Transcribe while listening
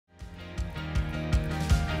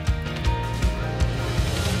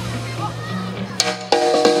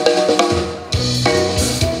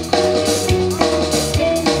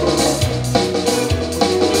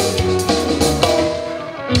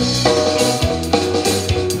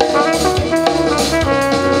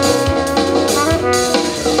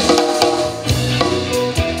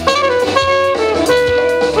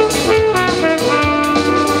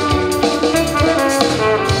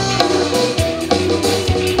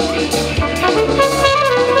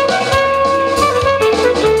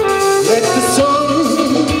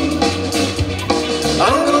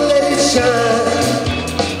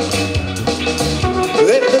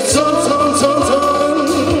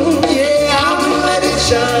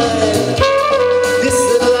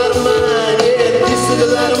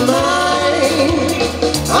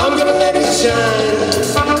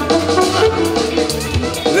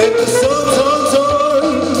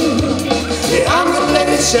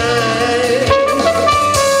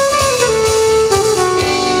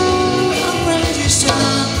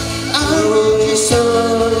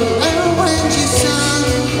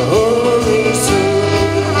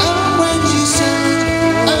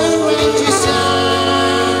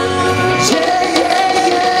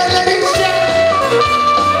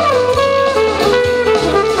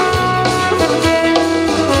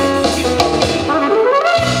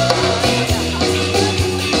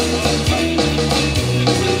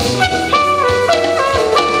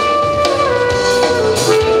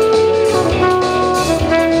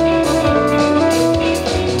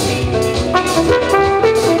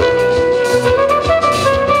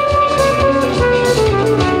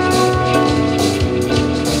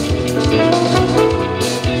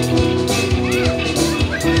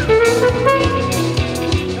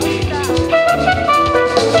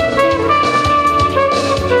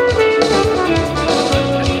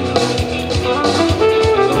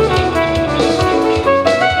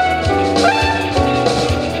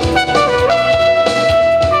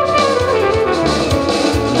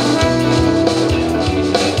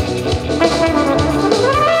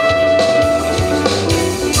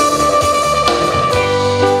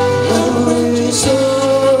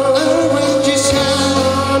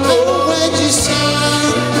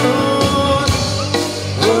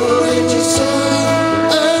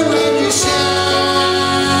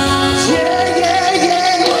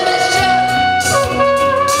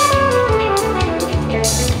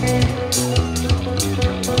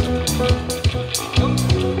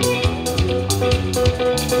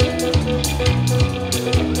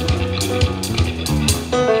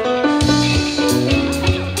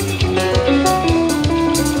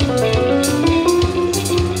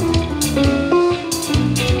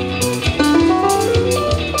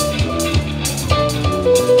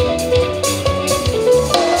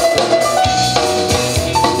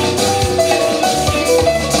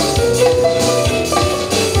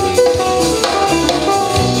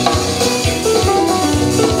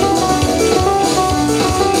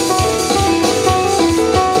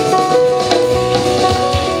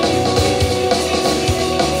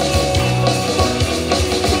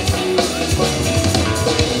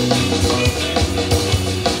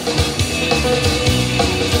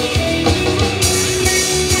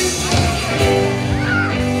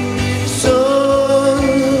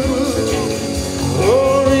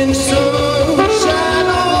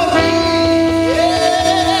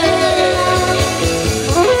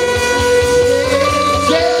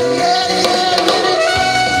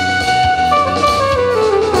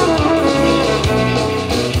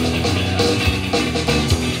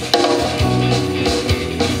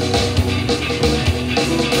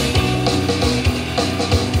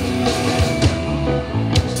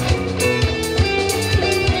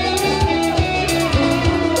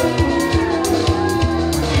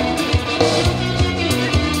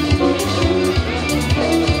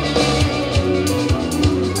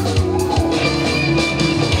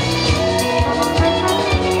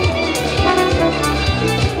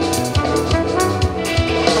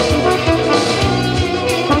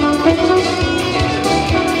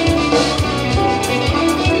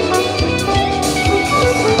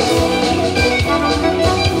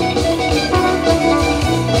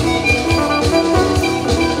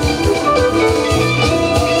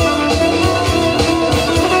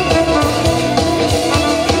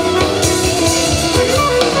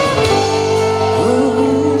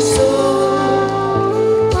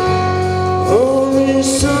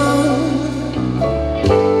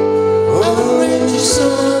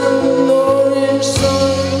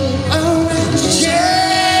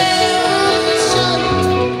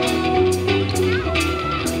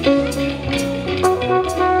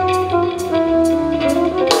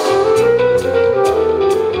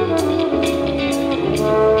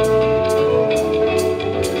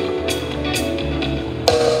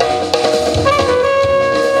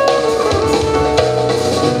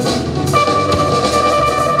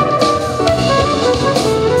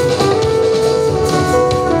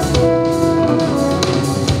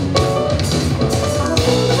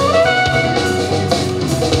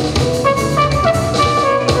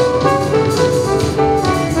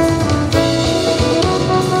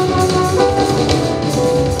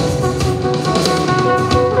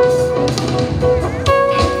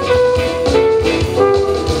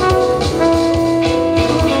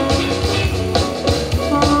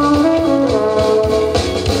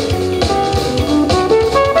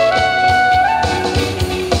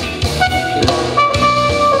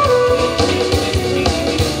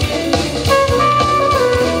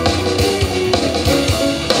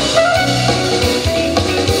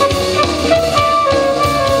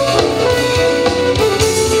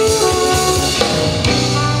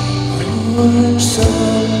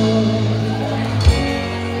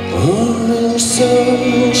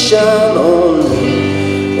shine on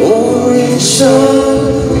me. Oh, it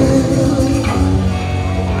shine.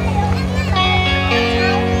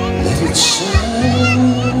 Let it shine.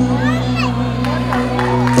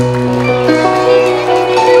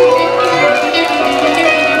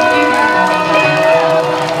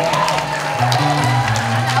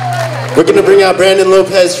 We're going to bring out Brandon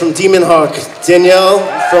Lopez from Demon Hawk, Danielle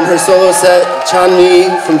from her solo set, Chanmi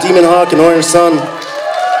from Demon Hawk and Orange Sun.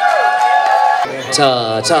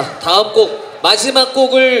 자, 다음 곡, 마지막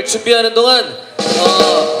곡을 준비하는 동안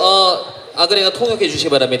아그네가 통역해 주시기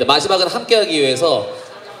바랍니다. 마지막은 함께하기 위해서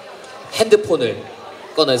핸드폰을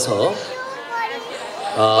꺼내서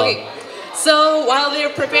Okay. So while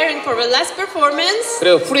they're preparing for the last performance,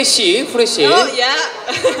 그리고 프레쉬 oh yeah,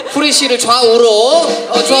 프레쉬를 좌우로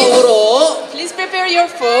please prepare your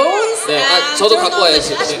phones 네, and 저도 turn 갖고 on the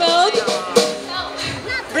와야지. flash mode.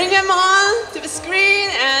 Bring them on to the screen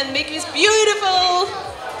and make this beautiful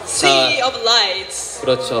sea of lights.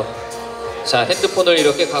 그렇죠. 자, 핸드폰을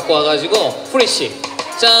이렇게 갖고 와가지고 프레쉬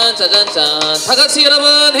짠짜잔짠 다 같이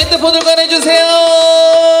여러분 핸드폰을 꺼내주세요.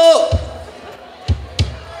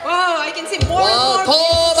 Wow, I can see more and more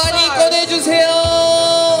더 많이 꺼내주세요.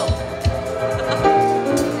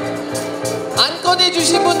 안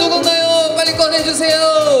꺼내주신 분 누군가요? 빨리 꺼내주세요.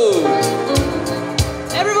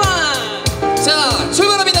 Everyone. 자,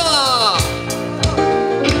 출발합니다.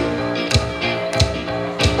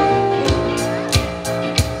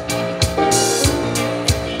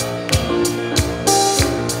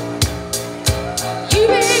 You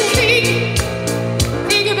better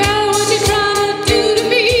think about what you're trying to do to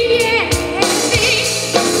me. Yeah,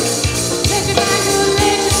 let your mind go,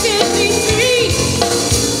 let your set me free.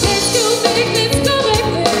 Let's go back, let's go back,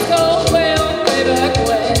 let's go well, way back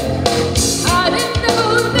when.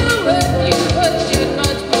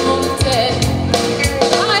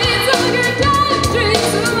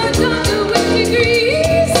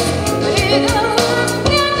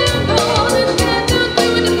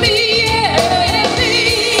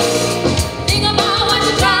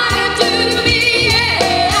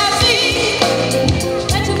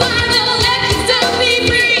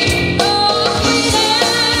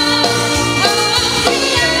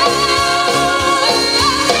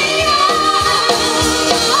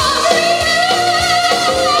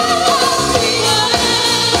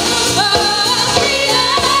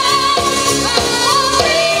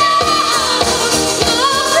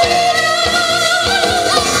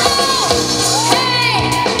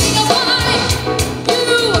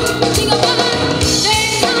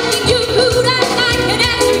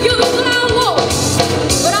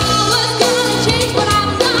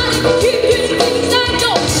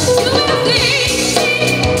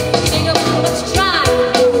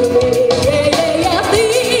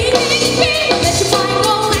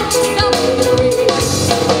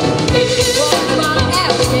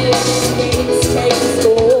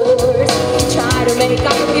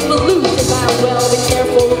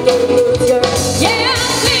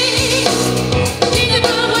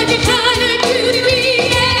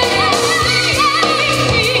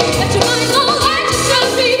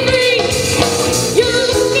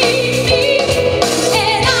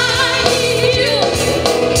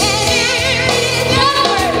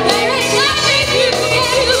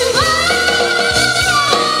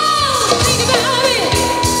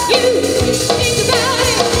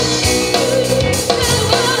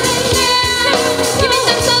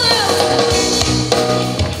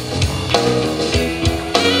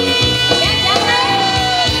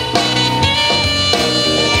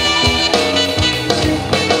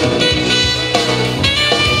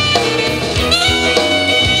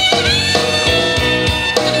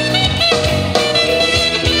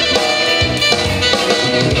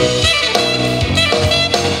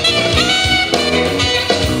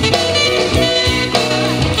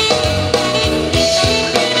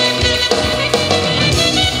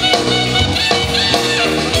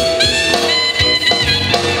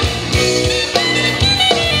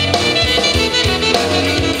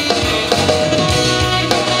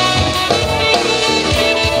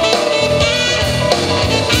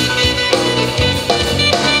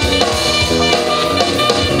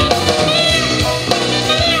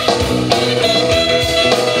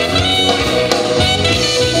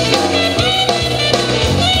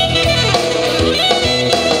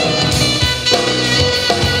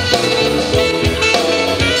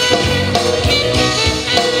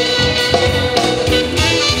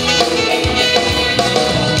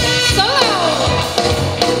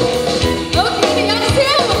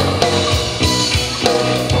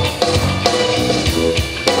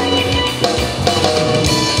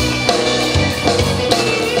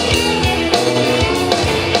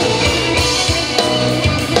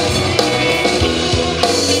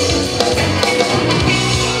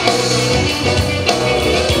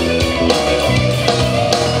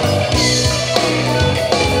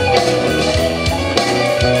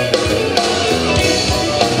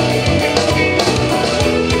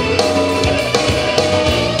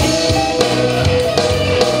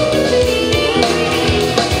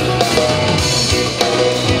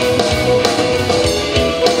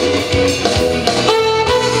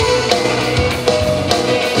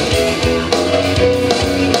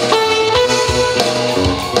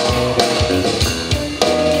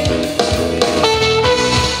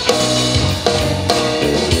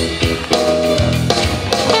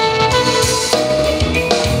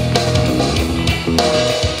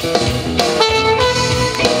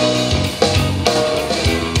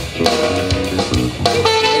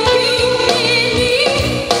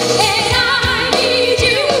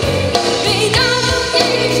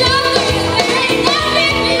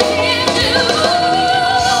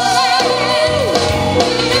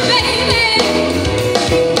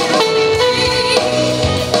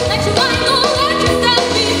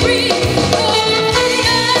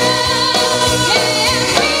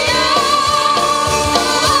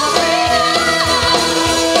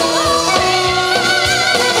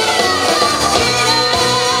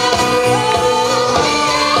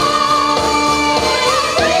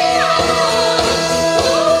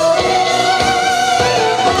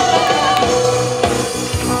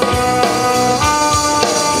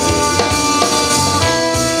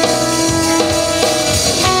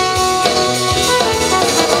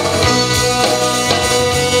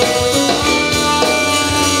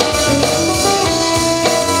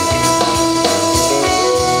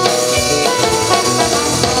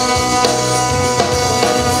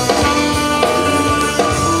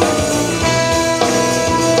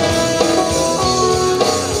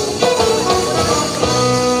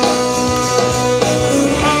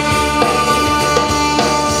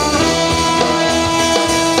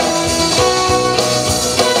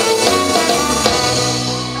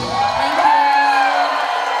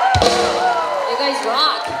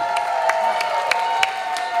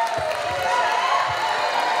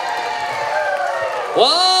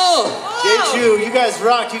 you. You guys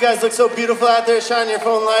rock. You guys look so beautiful out there. Shine your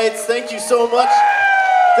phone lights. Thank you so much.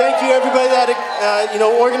 Thank you everybody that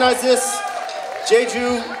organized this.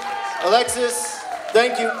 Jeju, Alexis.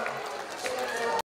 Thank you.